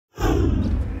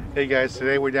Hey guys,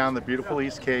 today we're down the beautiful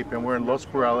East Cape and we're in Los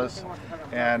Barreles,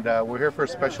 and we're here for a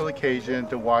special occasion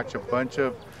to watch a bunch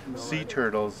of sea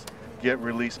turtles get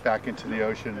released back into the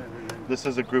ocean. This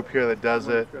is a group here that does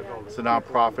it. It's a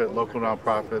nonprofit, local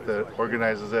nonprofit that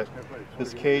organizes it.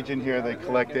 This cage in here, they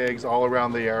collect eggs all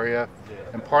around the area,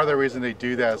 and part of the reason they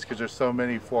do that is because there's so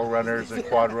many forerunners and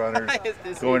quad runners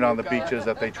going on the beaches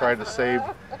that they try to save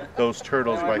those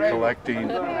turtles by collecting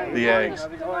the eggs.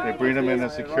 They bring them in a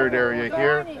secured area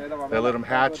here, they let them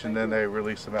hatch, and then they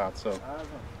release them out. So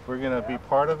we're going to be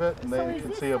part of it, and then you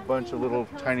can see a bunch of little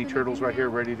tiny turtles right here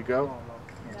ready to go.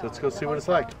 So let's go see what it's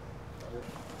like.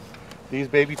 These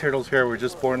baby turtles here were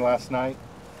just born last night,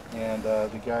 and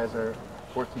the guys are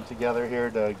working together here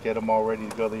to get them all ready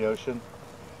to go to the ocean.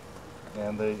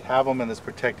 And they have them in this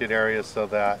protected area so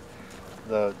that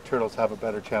the turtles have a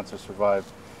better chance to survive.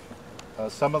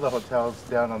 Some of the hotels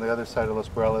down on the other side of Los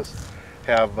Barreles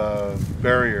have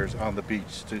barriers on the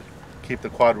beach to keep the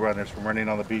quad runners from running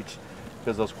on the beach,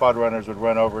 because those quad runners would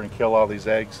run over and kill all these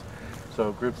eggs.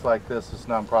 So groups like this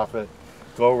nonprofit,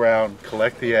 go around,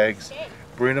 collect the eggs,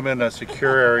 bring them in a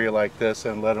secure area like this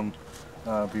and let them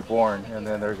be born, and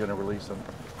then they're going to release them.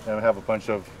 And we have a bunch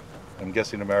of, I'm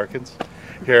guessing, Americans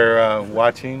here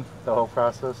watching the whole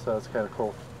process, so it's kind of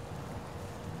cool.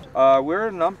 We're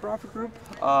a non-profit group.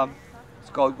 It's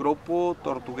called Grupo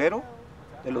Tortuguero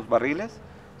de los Barriles.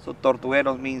 So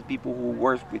Tortugueros means people who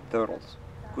work with turtles.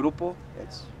 Grupo,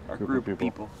 it's a group of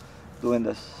people doing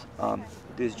this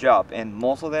this job, and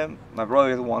most of them, my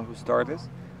brother is the one who started this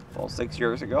about 6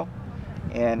 years ago,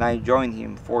 and I joined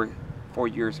him four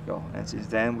years ago, and since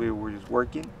then we were just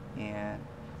working, and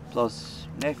plus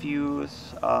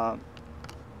nephews,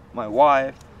 my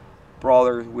wife,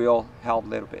 brothers, we all help a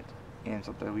little bit, and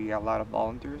sometimes we have a lot of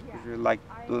volunteers. If you like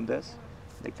doing this,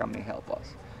 they come and help us.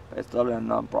 But it's totally a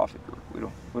non-profit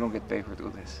group. We don't get paid for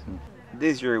doing this.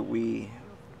 This year we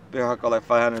got like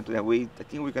 500 today. I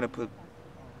think we're gonna put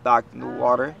back in the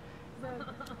water,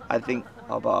 I think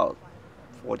about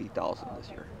 40,000 this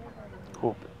year.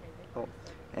 Cool. So,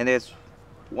 and it's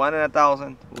 1 in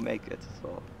 1,000 will make it.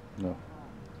 So no.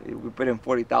 If we put in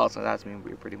 40,000, that means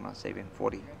we're pretty much saving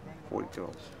 40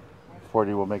 turtles.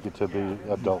 40 will make it to the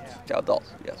adults. The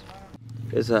adults, yes.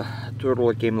 There's a turtle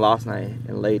that came last night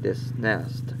and laid this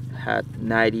nest. Had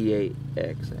 98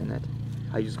 eggs in it.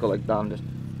 I just go like down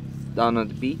on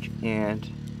the beach, and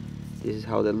this is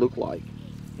how they look like.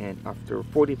 And after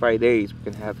 45 days, we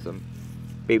can have some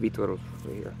baby turtles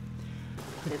right here.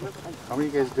 How many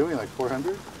are you guys doing? Like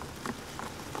 400? I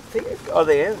think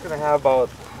the end is gonna have about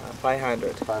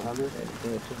 500. 500?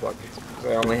 In the 2 buckets.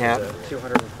 So I only have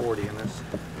 240 in this.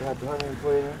 You have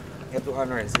 240 in there? I have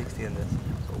 260 in this.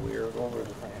 So we're over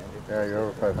the 500. Yeah, you're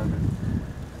over 500.